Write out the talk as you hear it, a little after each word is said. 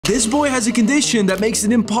This boy has a condition that makes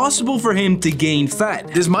it impossible for him to gain fat.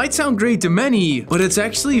 This might sound great to many, but it's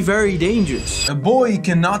actually very dangerous. A boy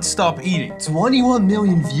cannot stop eating. 21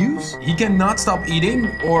 million views? He cannot stop eating,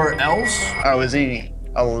 or else... I was eating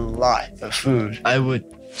a lot of food. I would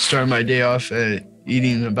start my day off at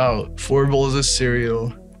eating about 4 bowls of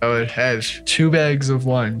cereal. I would have 2 bags of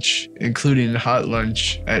lunch, including hot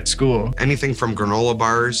lunch at school. Anything from granola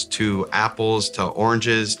bars to apples to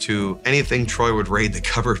oranges to anything Troy would raid the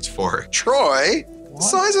cupboards for. Troy? What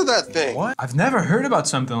size of that thing? What? I've never heard about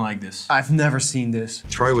something like this. I've never seen this.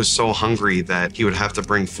 Troy was so hungry that he would have to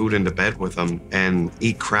bring food into bed with him and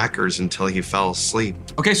eat crackers until he fell asleep.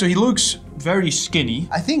 Okay, so he looks very skinny.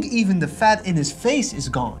 I think even the fat in his face is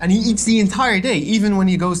gone. And he eats the entire day, even when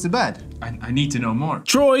he goes to bed. I need to know more.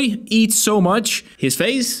 Troy eats so much, his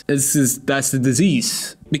face, that's the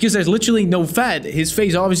disease. Because there's literally no fat, his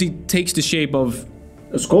face obviously takes the shape of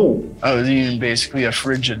a skull. I was eating basically a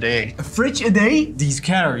fridge a day. A fridge a day? These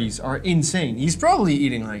calories are insane. He's probably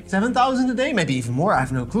eating like 7,000 a day, maybe even more, I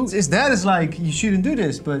have no clue. His dad is like, you shouldn't do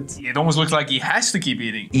this, but... It almost looks like he has to keep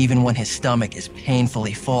eating. Even when his stomach is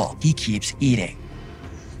painfully full, he keeps eating.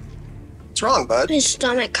 What's wrong, bud? My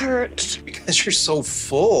stomach hurts. Because you're so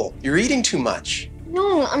full. You're eating too much.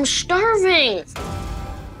 No, I'm starving.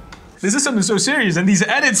 This is something so serious, and these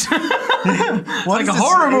edits, it's like a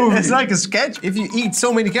horror movie. It's like a sketch. If you eat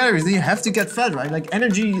so many calories, then you have to get fat, right? Like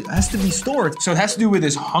energy has to be stored. So it has to do with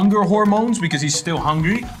his hunger hormones because he's still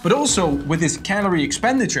hungry, but also with his calorie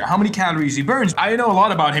expenditure, how many calories he burns. I don't know a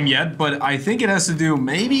lot about him yet, but I think it has to do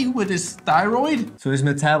maybe with his thyroid. So his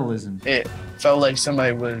metabolism. It felt like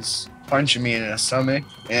somebody was punching me in the stomach,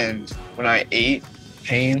 and when I ate,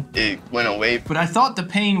 pain, it went away. But I thought the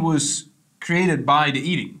pain was created by the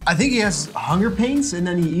eating. I think he has hunger pains and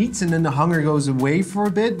then he eats and then the hunger goes away for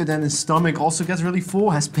a bit, but then his stomach also gets really full,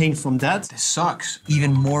 has pain from that. This sucks.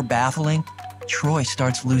 Even more baffling, Troy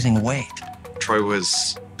starts losing weight. Troy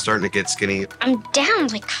was starting to get skinny. I'm down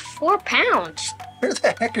like 4 pounds. Where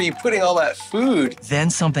the heck are you putting all that food?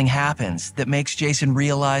 Then something happens that makes Jason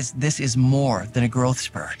realize this is more than a growth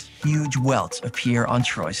spurt. Huge welts appear on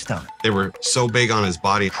Troy's stomach. They were so big on his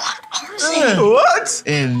body. What?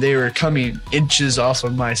 And they were coming inches off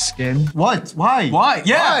of my skin. What? Why? Why?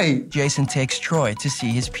 Yeah. Why? Jason takes Troy to see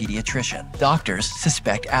his pediatrician. Doctors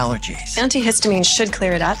suspect allergies. Antihistamine should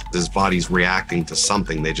clear it up. His body's reacting to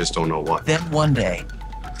something, they just don't know what. Then one day,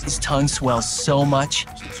 his tongue swells so much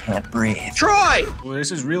he can't breathe. Troy! Well,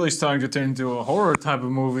 this is really starting to turn into a horror type of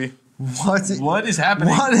movie. What is happening?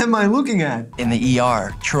 What am I looking at? In the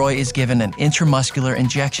ER, Troy is given an intramuscular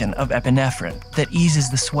injection of epinephrine that eases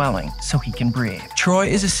the swelling so he can breathe. Troy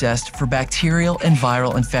is assessed for bacterial and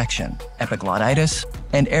viral infection, epiglottitis,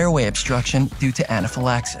 and airway obstruction due to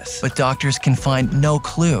anaphylaxis. But doctors can find no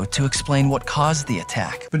clue to explain what caused the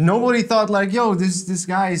attack. But nobody thought like, yo, this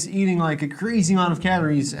guy is eating like a crazy amount of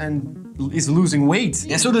calories and is losing weight.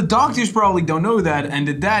 Yeah, so the doctors probably don't know that, and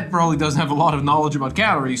the dad probably doesn't have a lot of knowledge about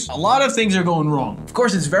calories. A lot of things are going wrong. Of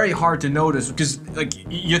course, it's very hard to notice because like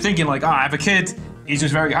you're thinking like, I have a kid, he's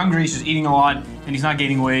just very hungry, he's just eating a lot, and he's not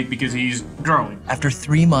gaining weight because he's growing. After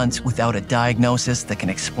 3 months without a diagnosis that can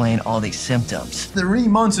explain all these symptoms. 3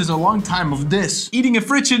 months is a long time of this. Eating a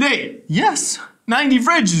fridge a day. Yes. 90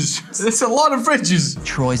 fridges. That's a lot of fridges.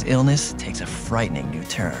 Troy's illness takes a frightening new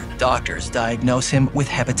turn. Doctors diagnose him with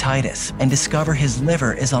hepatitis and discover his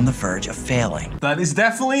liver is on the verge of failing. That is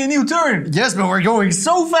definitely a new turn. Yes, but we're going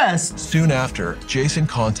so fast. Soon after, Jason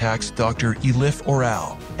contacts Dr. Elif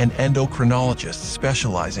Oral, an endocrinologist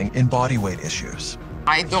specializing in body weight issues.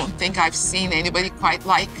 I don't think I've seen anybody quite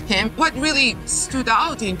like him. What really stood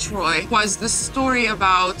out in Troy was the story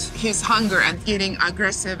about his hunger and getting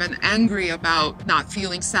aggressive and angry about not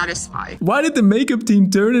feeling satisfied. Why did the makeup team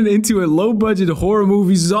turn it into a low-budget horror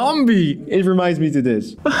movie zombie? It reminds me to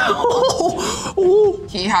this.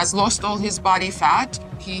 He has lost all his body fat.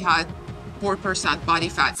 He had 4% body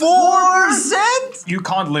fat. 4%? You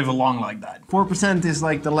can't live along like that. 4% is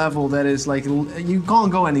like the level that is like, you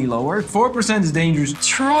can't go any lower. 4% is dangerous.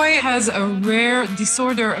 Troy has a rare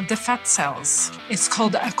disorder of the fat cells. It's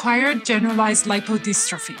called acquired generalized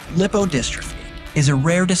lipodystrophy. Lipodystrophy is a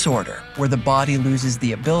rare disorder where the body loses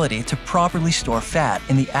the ability to properly store fat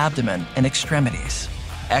in the abdomen and extremities.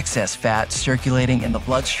 Excess fat circulating in the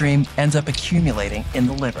bloodstream ends up accumulating in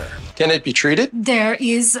the liver. Can it be treated? There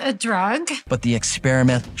is a drug. But the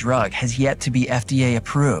experimental drug has yet to be FDA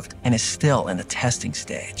approved and is still in the testing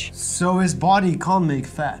stage. So his body can't make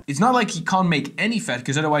fat. It's not like he can't make any fat,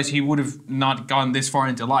 because otherwise he would have not gone this far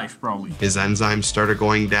into life, probably. His enzymes started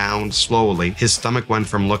going down slowly. His stomach went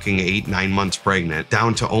from looking 8-9 months pregnant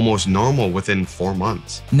down to almost normal within 4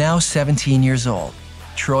 months. Now 17 years old,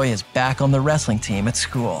 Troy is back on the wrestling team at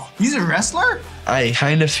school. He's a wrestler? I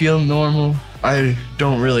kind of feel normal. I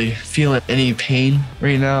don't really feel any pain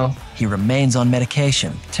right now. He remains on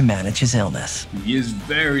medication to manage his illness. He is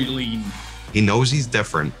very lean. He knows he's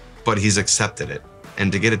different, but he's accepted it.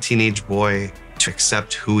 And to get a teenage boy to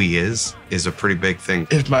accept who he is a pretty big thing.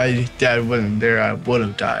 If my dad wasn't there, I would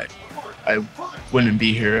have died. I wouldn't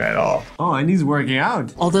be here at all. Oh, and he's working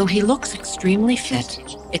out. Although he looks extremely fit,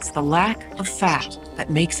 it's the lack of fat that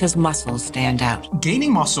makes his muscles stand out.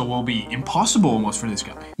 Gaining muscle will be impossible almost for this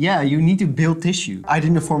guy. Yeah, you need to build tissue, either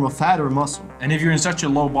in the form of fat or muscle. And if you're in such a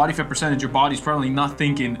low body fat percentage, your body's probably not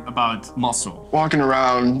thinking about muscle. Walking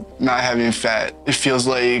around not having fat, it feels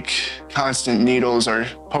like constant needles are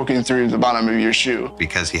poking through the bottom of your shoe.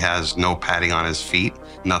 Because he has no padding on his feet,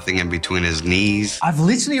 nothing in between his knees. I've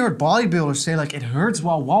literally heard bodybuilders say like it hurts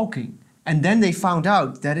while walking. And then they found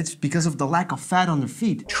out that it's because of the lack of fat on their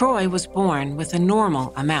feet. Troy was born with a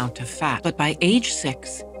normal amount of fat, but by age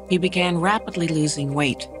 6, he began rapidly losing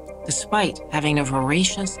weight, despite having a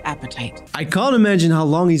voracious appetite. I can't imagine how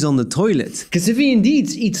long he's on the toilet. Because if he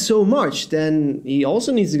indeed eats so much, then he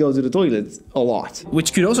also needs to go to the toilet a lot.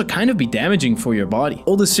 Which could also kind of be damaging for your body.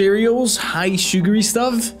 All the cereals, high sugary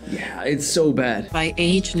stuff. Yeah, it's so bad. By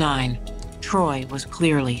age 9, Troy was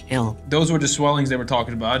clearly ill. Those were the swellings they were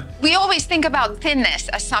talking about. We always think about thinness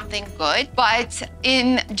as something good, but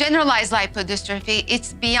in generalized lipodystrophy,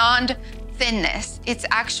 it's beyond thinness. It's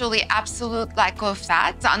actually absolute lack of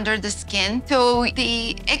fat under the skin. So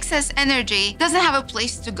the excess energy doesn't have a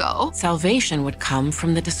place to go. Salvation would come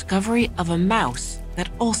from the discovery of a mouse that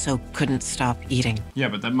also couldn't stop eating. Yeah,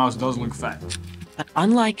 but that mouse does look fat. But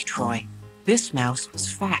unlike Troy, this mouse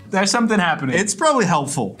was fat. There's something happening. It's probably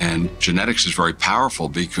helpful. And genetics is very powerful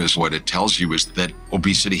because what it tells you is that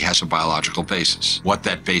obesity has a biological basis. What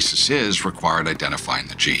that basis is required identifying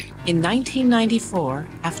the gene. In 1994,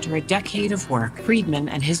 after a decade of work, Friedman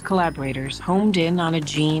and his collaborators homed in on a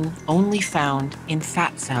gene only found in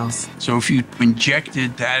fat cells. So if you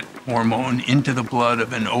injected that hormone into the blood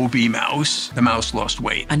of an obese mouse, the mouse lost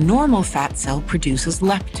weight. A normal fat cell produces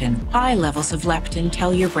leptin. High levels of leptin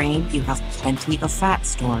tell your brain you have plenty of fat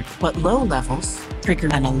stored, but low levels trigger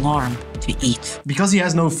an alarm to eat. Because he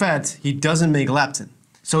has no fat, he doesn't make leptin.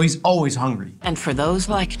 So he's always hungry. And for those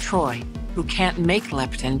like Troy, who can't make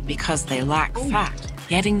leptin because they lack fat,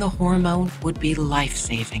 getting the hormone would be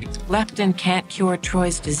life-saving. Leptin can't cure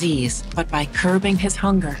Troy's disease, but by curbing his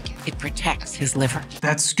hunger, it protects his liver.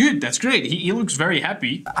 That's good. That's great. He looks very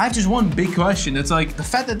happy. I have just one big question. It's like the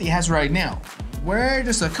fat that he has right now, where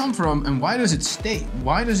does that come from and why does it stay?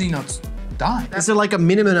 Why does he not die? Is there like a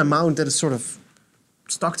minimum amount that is sort of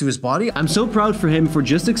stuck to his body? I'm so proud for him for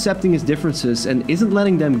just accepting his differences and isn't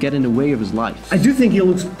letting them get in the way of his life. I do think he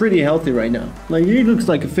looks pretty healthy right now. Like, he looks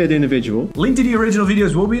like a fit individual. Link to the original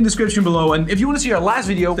videos will be in the description below, and if you want to see our last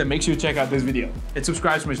video, then make sure to check out this video. Hit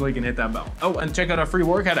subscribe, smash the link, and hit that bell. Oh, and check out our free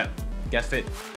workout app. Get fit.